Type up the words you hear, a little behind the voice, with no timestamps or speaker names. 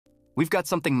We've got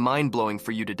something mind-blowing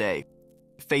for you today.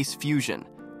 FaceFusion,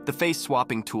 the face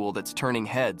swapping tool that's turning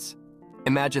heads.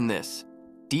 Imagine this,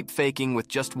 deep faking with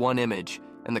just one image,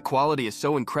 and the quality is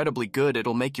so incredibly good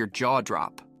it'll make your jaw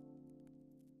drop.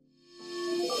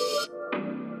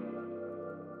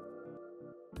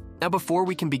 Now before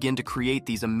we can begin to create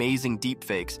these amazing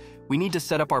deepfakes, we need to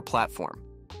set up our platform.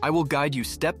 I will guide you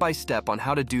step by step on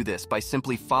how to do this by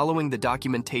simply following the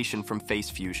documentation from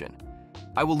FaceFusion.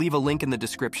 I will leave a link in the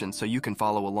description so you can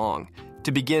follow along.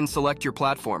 To begin, select your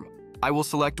platform. I will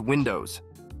select Windows.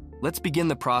 Let's begin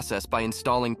the process by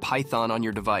installing Python on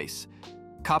your device.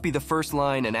 Copy the first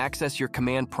line and access your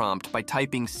command prompt by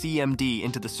typing cmd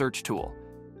into the search tool.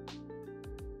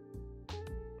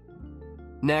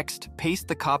 Next, paste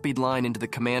the copied line into the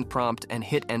command prompt and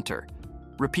hit enter.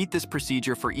 Repeat this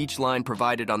procedure for each line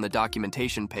provided on the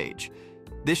documentation page.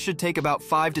 This should take about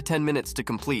 5 to 10 minutes to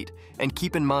complete, and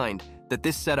keep in mind that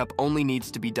this setup only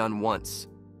needs to be done once.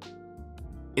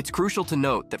 It's crucial to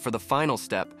note that for the final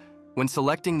step, when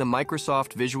selecting the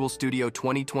Microsoft Visual Studio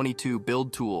 2022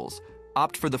 build tools,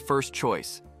 opt for the first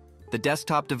choice, the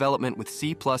desktop development with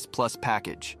C++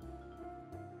 package.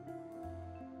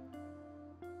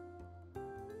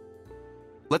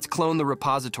 Let's clone the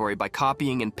repository by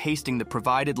copying and pasting the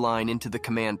provided line into the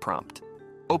command prompt.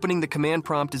 Opening the command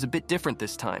prompt is a bit different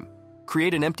this time.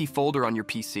 Create an empty folder on your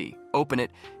PC, open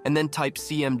it, and then type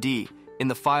cmd in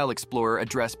the File Explorer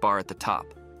address bar at the top.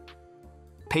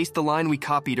 Paste the line we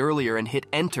copied earlier and hit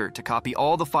enter to copy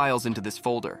all the files into this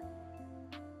folder.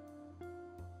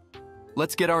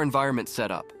 Let's get our environment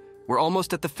set up. We're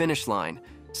almost at the finish line.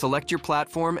 Select your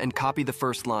platform and copy the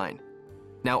first line.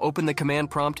 Now open the command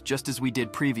prompt just as we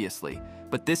did previously,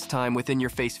 but this time within your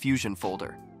FaceFusion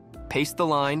folder. Paste the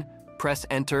line, press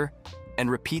enter, and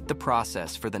repeat the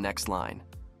process for the next line.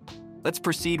 Let's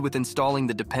proceed with installing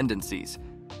the dependencies.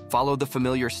 Follow the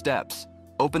familiar steps.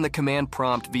 Open the command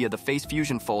prompt via the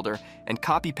FaceFusion folder and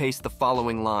copy-paste the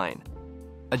following line.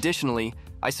 Additionally,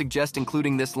 I suggest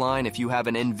including this line if you have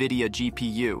an NVIDIA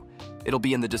GPU. It'll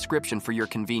be in the description for your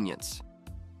convenience.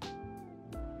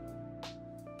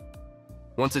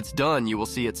 Once it's done, you will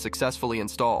see it's successfully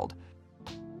installed.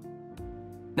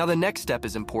 Now the next step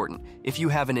is important. If you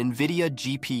have an NVIDIA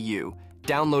GPU,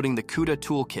 downloading the CUDA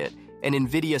toolkit and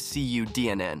NVIDIA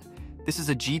CUDNN. This is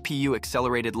a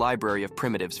GPU-accelerated library of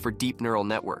primitives for deep neural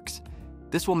networks.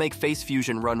 This will make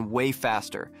FaceFusion run way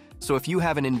faster, so if you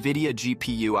have an NVIDIA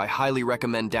GPU, I highly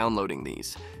recommend downloading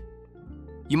these.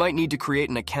 You might need to create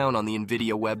an account on the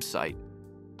NVIDIA website.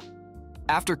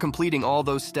 After completing all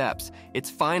those steps, it's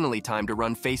finally time to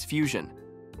run FaceFusion.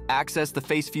 Access the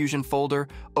FaceFusion folder,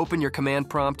 open your command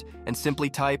prompt, and simply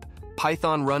type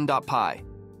python run.py.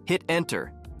 Hit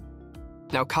enter.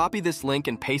 Now copy this link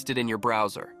and paste it in your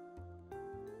browser.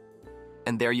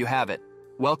 And there you have it.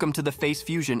 Welcome to the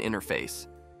FaceFusion interface.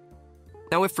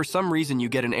 Now if for some reason you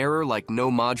get an error like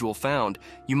no module found,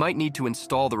 you might need to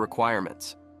install the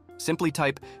requirements. Simply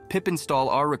type pip install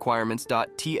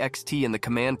rrequirements.txt in the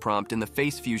command prompt in the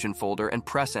FaceFusion folder and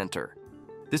press enter.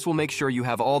 This will make sure you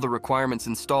have all the requirements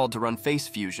installed to run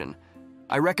FaceFusion.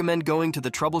 I recommend going to the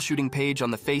troubleshooting page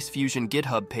on the FaceFusion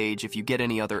GitHub page if you get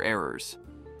any other errors.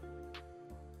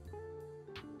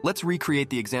 Let's recreate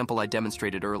the example I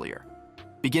demonstrated earlier.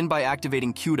 Begin by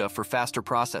activating CUDA for faster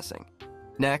processing.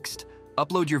 Next,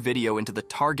 upload your video into the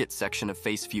target section of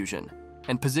FaceFusion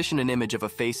and position an image of a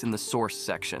face in the source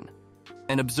section.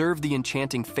 And observe the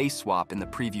enchanting face swap in the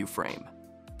preview frame.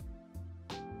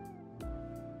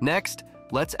 Next,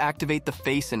 let's activate the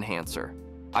face enhancer.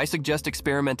 I suggest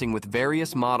experimenting with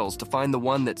various models to find the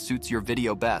one that suits your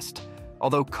video best,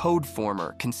 although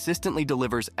CodeFormer consistently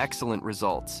delivers excellent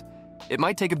results. It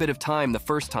might take a bit of time the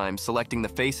first time selecting the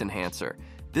face enhancer.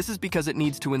 This is because it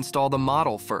needs to install the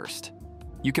model first.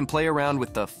 You can play around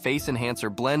with the Face Enhancer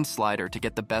Blend slider to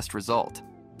get the best result.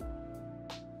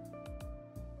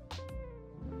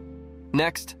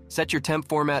 Next, set your temp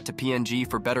format to PNG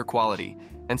for better quality,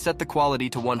 and set the quality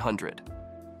to 100.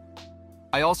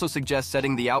 I also suggest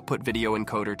setting the output video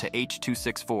encoder to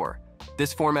H.264.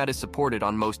 This format is supported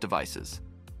on most devices.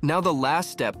 Now the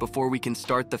last step before we can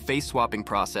start the face swapping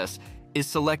process is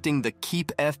selecting the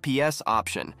Keep FPS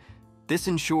option. This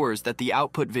ensures that the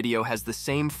output video has the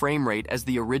same frame rate as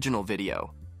the original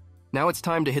video. Now it's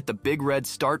time to hit the big red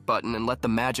Start button and let the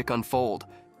magic unfold.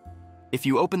 If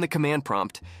you open the command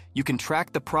prompt, you can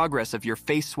track the progress of your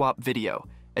face swap video.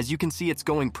 As you can see, it's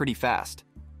going pretty fast.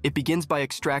 It begins by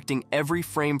extracting every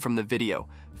frame from the video,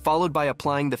 followed by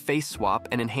applying the face swap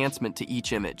and enhancement to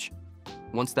each image.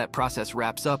 Once that process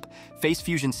wraps up,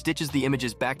 FaceFusion stitches the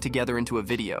images back together into a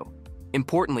video.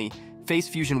 Importantly,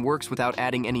 FaceFusion works without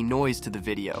adding any noise to the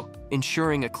video,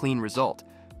 ensuring a clean result,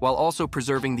 while also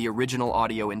preserving the original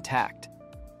audio intact.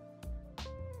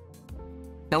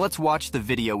 Now let's watch the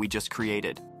video we just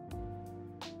created.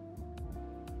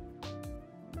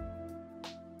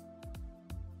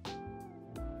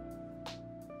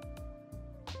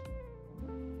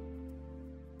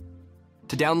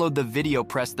 To download the video,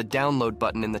 press the download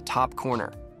button in the top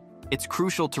corner. It's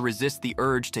crucial to resist the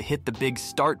urge to hit the big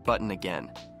start button again,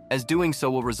 as doing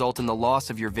so will result in the loss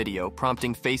of your video,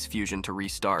 prompting FaceFusion to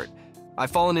restart.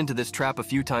 I've fallen into this trap a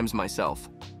few times myself.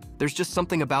 There's just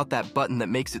something about that button that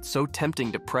makes it so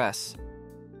tempting to press.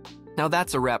 Now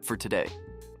that's a wrap for today.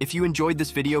 If you enjoyed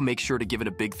this video, make sure to give it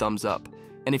a big thumbs up.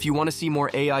 And if you want to see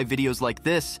more AI videos like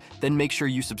this, then make sure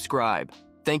you subscribe.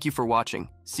 Thank you for watching.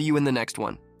 See you in the next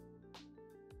one.